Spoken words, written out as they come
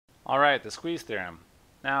All right, the squeeze theorem.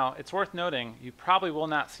 Now, it's worth noting you probably will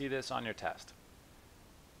not see this on your test.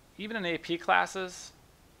 Even in AP classes,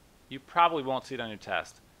 you probably won't see it on your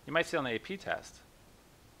test. You might see it on the AP test.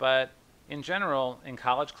 But in general, in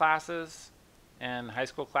college classes and high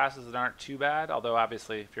school classes that aren't too bad, although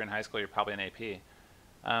obviously if you're in high school, you're probably in AP.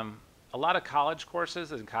 A lot of college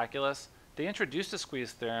courses in calculus, they introduce the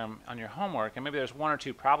squeeze theorem on your homework, and maybe there's one or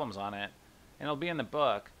two problems on it, and it'll be in the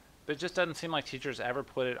book, but it just doesn't seem like teachers ever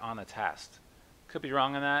put it on the test. Could be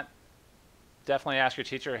wrong on that. Definitely ask your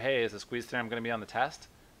teacher, hey, is the squeeze theorem going to be on the test?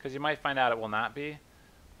 Because you might find out it will not be.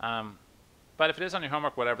 But if it is on your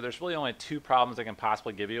homework, whatever, there's really only two problems they can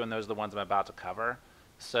possibly give you, and those are the ones I'm about to cover.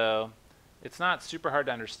 So it's not super hard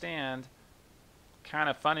to understand, kind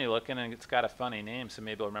of funny looking, and it's got a funny name, so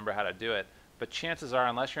maybe you'll remember how to do it. But chances are,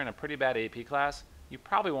 unless you're in a pretty bad AP class, you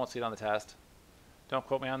probably won't see it on the test. Don't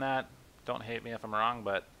quote me on that. Don't hate me if I'm wrong,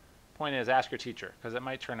 but point is, ask your teacher, because it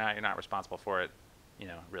might turn out you're not responsible for it,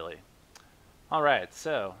 really. All right,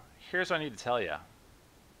 so here's what I need to tell you.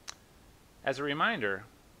 As a reminder,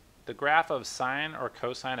 the graph of sine or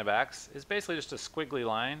cosine of x is basically just a squiggly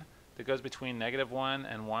line that goes between -1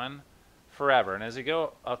 and 1 forever. And as you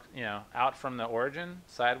go up, out from the origin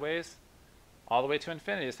sideways all the way to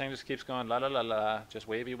infinity, this thing just keeps going la la la la, just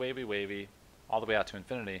wavy, wavy, wavy, all the way out to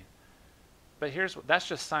infinity. But that's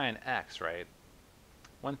just sine x, right?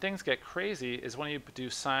 When things get crazy is when you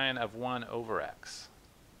do sine of 1 over x.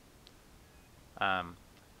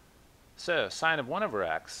 So sine of 1 over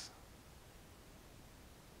x,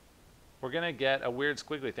 we're going to get a weird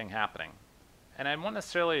squiggly thing happening. And I won't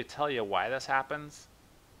necessarily tell you why this happens.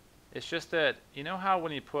 It's just that, you know how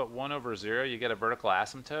when you put 1 over 0, you get a vertical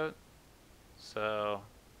asymptote? So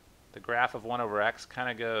the graph of 1 over x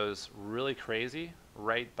kind of goes really crazy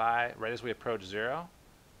right as we approach 0.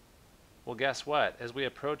 Well, guess what? As we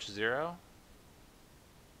approach 0,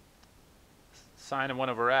 sine of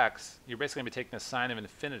 1 over x, you're basically going to be taking the sine of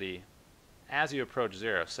infinity as you approach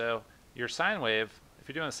 0. So your sine wave, if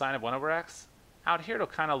you're doing a sine of 1 over x, out here it'll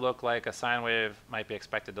kind of look like a sine wave might be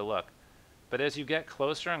expected to look. But as you get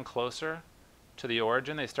closer and closer to the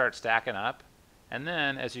origin, they start stacking up. And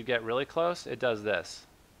then as you get really close, it does this.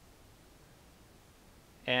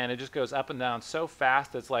 And it just goes up and down so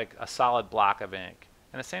fast it's like a solid block of ink.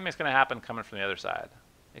 And the same is going to happen coming from the other side.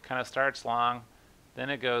 It kind of starts long, then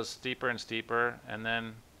it goes steeper and steeper,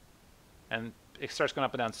 and it starts going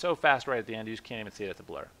up and down so fast right at the end you just can't even see it, it's a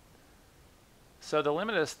blur. So the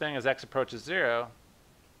limit of this thing as x approaches 0,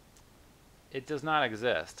 it does not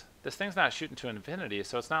exist. This thing's not shooting to infinity,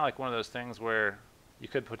 so it's not like one of those things where you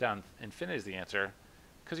could put down infinity as the answer,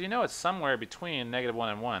 because you know it's somewhere between -1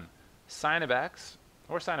 and 1. Sine of x,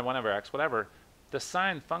 or sine of 1 over x, whatever, the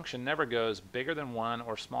sine function never goes bigger than 1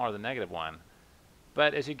 or smaller than -1.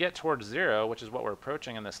 But as you get towards 0, which is what we're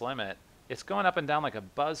approaching in this limit, it's going up and down like a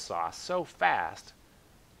buzzsaw so fast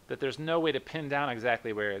that there's no way to pin down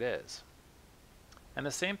exactly where it is. And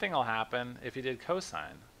the same thing will happen if you did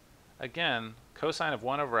cosine. Again, cosine of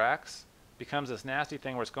 1 over x becomes this nasty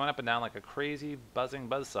thing where it's going up and down like a crazy buzzing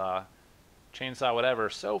buzzsaw, chainsaw, whatever,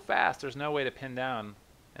 so fast there's no way to pin down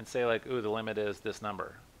and say like, ooh, the limit is this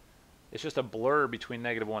number. It's just a blur between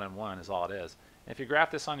 -1 and 1 is all it is. And if you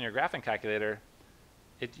graph this on your graphing calculator,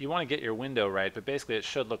 you want to get your window right, but basically it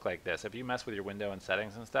should look like this. If you mess with your window and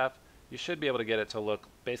settings and stuff, you should be able to get it to look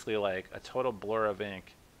basically like a total blur of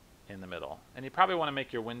ink in the middle. And you probably want to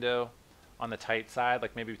make your window on the tight side,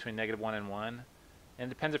 like maybe between -1 and 1.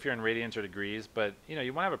 And it depends if you're in radians or degrees, but you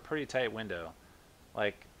want to have a pretty tight window,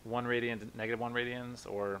 like 1 radian to -1 radians,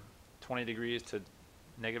 or 20 degrees to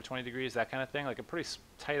 -20 degrees, that kind of thing, like a pretty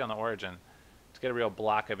tight on the origin to get a real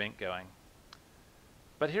block of ink going.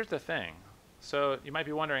 But here's the thing. So you might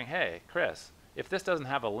be wondering, hey, Chris, if this doesn't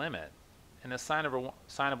have a limit, and this sine of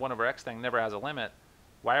 1 over x thing never has a limit,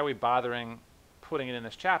 why are we bothering putting it in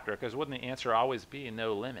this chapter? Because wouldn't the answer always be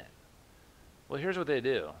no limit? Well, here's what they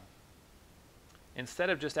do.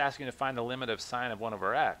 Instead of just asking you to find the limit of sine of 1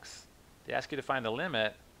 over x, they ask you to find the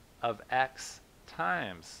limit of x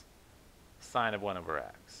times sine of 1 over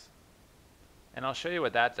x. And I'll show you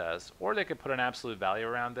what that does. Or they could put an absolute value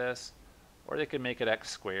around this, or they could make it x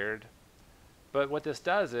squared. But what this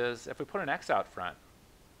does is, if we put an x out front,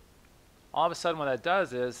 all of a sudden what that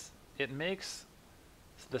does is it makes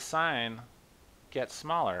the sine get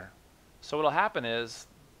smaller. So what will happen is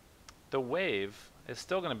the wave is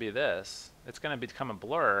still going to be this. It's going to become a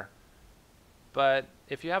blur. But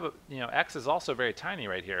if you have x is also very tiny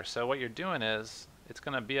right here. So what you're doing is it's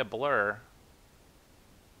going to be a blur,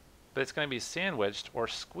 but it's going to be sandwiched or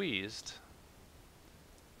squeezed.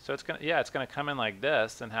 So it's going to come in like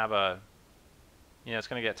this and have a, it's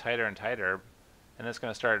going to get tighter and tighter, and it's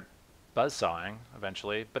going to start buzzsawing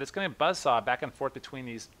eventually, but it's going to buzzsaw back and forth between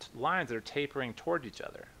these lines that are tapering toward each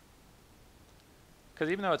other. Because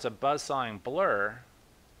even though it's a buzzsawing blur,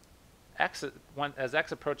 as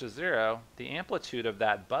x approaches 0, the amplitude of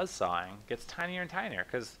that buzzsawing gets tinier and tinier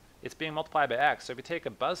because it's being multiplied by x. So if you take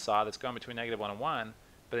a buzzsaw that's going between -1 and 1,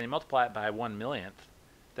 but then you multiply it by 1/1,000th,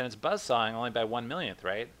 then it's buzzsawing only by 1/1,000th,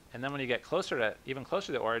 right? And then when you get even closer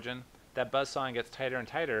to the origin, that buzzsawing gets tighter and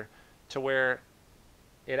tighter to where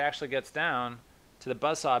it actually gets down to the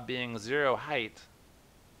buzzsaw being 0 height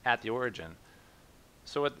at the origin.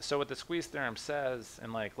 So what the squeeze theorem says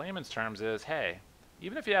in like layman's terms is, hey,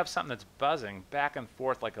 even if you have something that's buzzing back and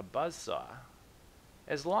forth like a buzzsaw,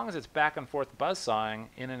 as long as it's back and forth buzzsawing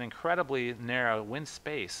in an incredibly narrow wind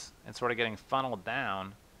space and sort of getting funneled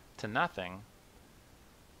down to nothing,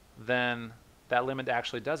 then that limit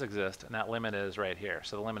actually does exist, and that limit is right here.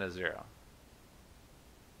 So the limit is 0.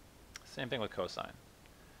 Same thing with cosine.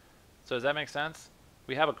 So does that make sense?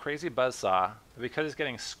 We have a crazy buzzsaw, but because it's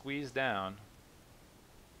getting squeezed down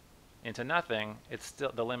into nothing,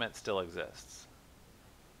 the limit still exists.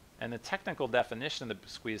 And the technical definition of the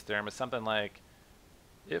squeeze theorem is something like,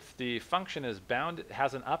 if the function is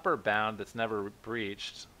has an upper bound that's never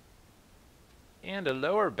breached and a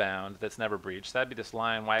lower bound that's never breached, that'd be this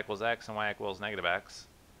line y equals x and y equals -x,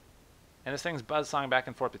 and this thing's buzzsawing back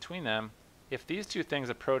and forth between them, if these two things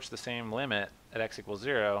approach the same limit at x equals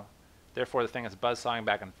 0, therefore the thing that's buzzsawing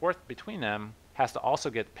back and forth between them has to also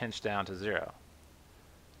get pinched down to 0.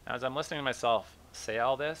 Now as I'm listening to myself say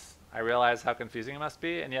all this, I realize how confusing it must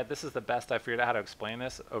be, and yet this is the best I've figured out how to explain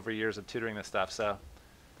this over years of tutoring this stuff. So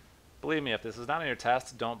believe me, if this is not on your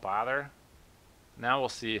test, don't bother. Now we'll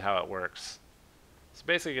see how it works. So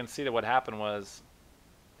basically you can see that what happened was,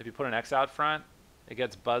 if you put an x out front, it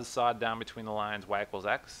gets buzzsawed down between the lines y equals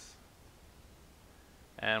x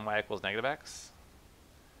and y equals -x.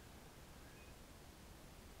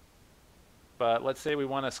 But let's say we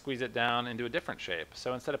want to squeeze it down into a different shape.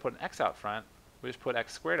 So instead of putting x out front, we just put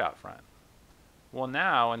x squared out front. Well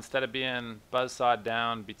now, instead of being buzzsawed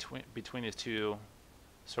down between these two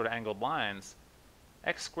sort of angled lines,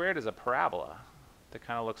 x squared is a parabola that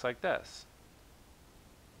kind of looks like this,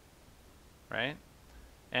 right?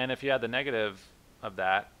 And if you add the negative of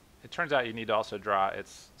that, it turns out you need to also draw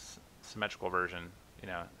its symmetrical version,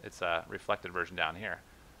 its reflected version down here.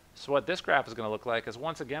 So what this graph is going to look like is,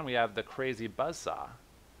 once again, we have the crazy buzzsaw,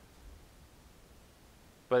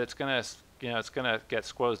 but it's going to get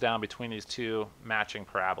squoze down between these two matching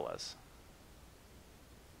parabolas.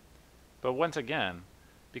 But once again,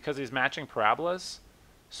 because these matching parabolas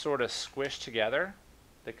sort of squish together,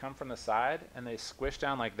 they come from the side and they squish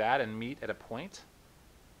down like that and meet at a point.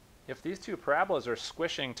 If these two parabolas are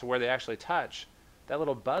squishing to where they actually touch, that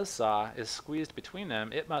little buzzsaw is squeezed between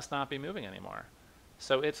them. It must not be moving anymore.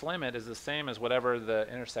 So its limit is the same as whatever the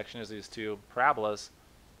intersection is of these two parabolas.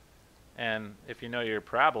 And if you know your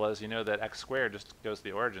parabolas, you know that x squared just goes to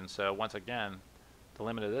the origin. So once again, the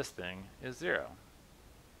limit of this thing is 0.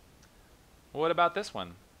 Well, what about this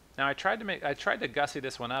one? Now I tried to gussy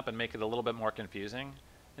this one up and make it a little bit more confusing.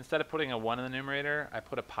 Instead of putting a 1 in the numerator, I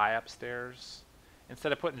put a pi upstairs.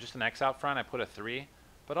 Instead of putting just an x out front, I put a 3.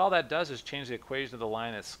 But all that does is change the equation of the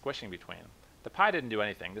line it's squishing between. The pi didn't do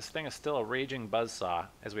anything. This thing is still a raging buzzsaw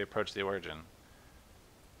as we approach the origin.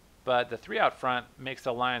 But the 3 out front makes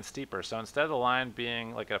the line steeper. So instead of the line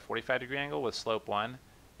being like at a 45-degree angle with slope 1,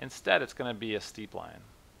 instead it's going to be a steep line,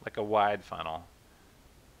 like a wide funnel.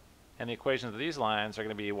 And the equations of these lines are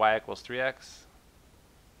going to be y equals 3x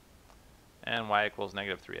and y equals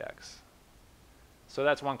 -3x. So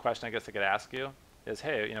that's one question I guess I could ask you is,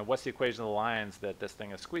 hey, what's the equation of the lines that this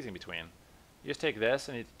thing is squeezing between? You just take this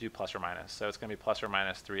and you do plus or minus. So it's going to be plus or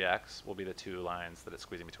minus 3x will be the two lines that it's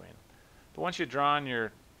squeezing between. But once you've drawn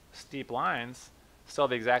your steep lines, still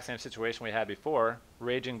the exact same situation we had before,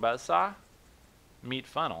 raging buzzsaw, meet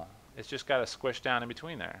funnel. It's just got to squish down in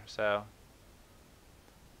between there. So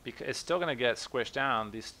it's still going to get squished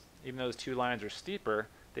down. Even though those two lines are steeper,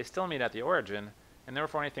 they still meet at the origin, and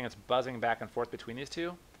therefore anything that's buzzing back and forth between these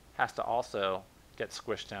two has to also get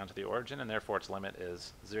squished down to the origin, and therefore its limit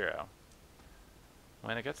is 0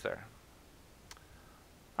 when it gets there.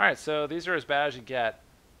 Alright, so these are as bad as you get.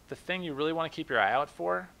 The thing you really want to keep your eye out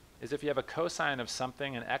for is if you have a cosine of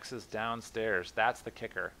something and x is downstairs. That's the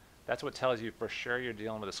kicker. That's what tells you for sure you're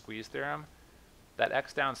dealing with a squeeze theorem. That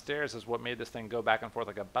x downstairs is what made this thing go back and forth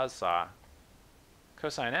like a buzzsaw.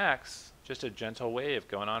 Cosine x, just a gentle wave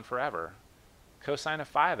going on forever. Cosine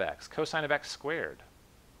of 5x, cosine of x squared.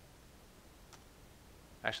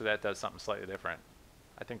 Actually, that does something slightly different.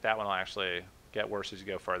 I think that one will actually get worse as you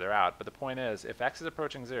go further out. But the point is, if x is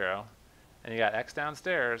approaching 0, and you got x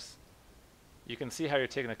downstairs, you can see how you're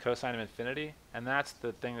taking the cosine of infinity, and that's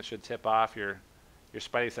the thing that should tip off your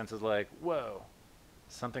spidey senses like, whoa,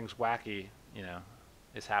 something's wacky, you know,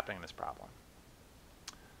 is happening in this problem.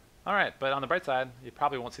 All right, but on the bright side, you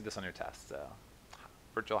probably won't see this on your test, so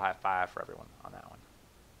virtual high five for everyone on that one.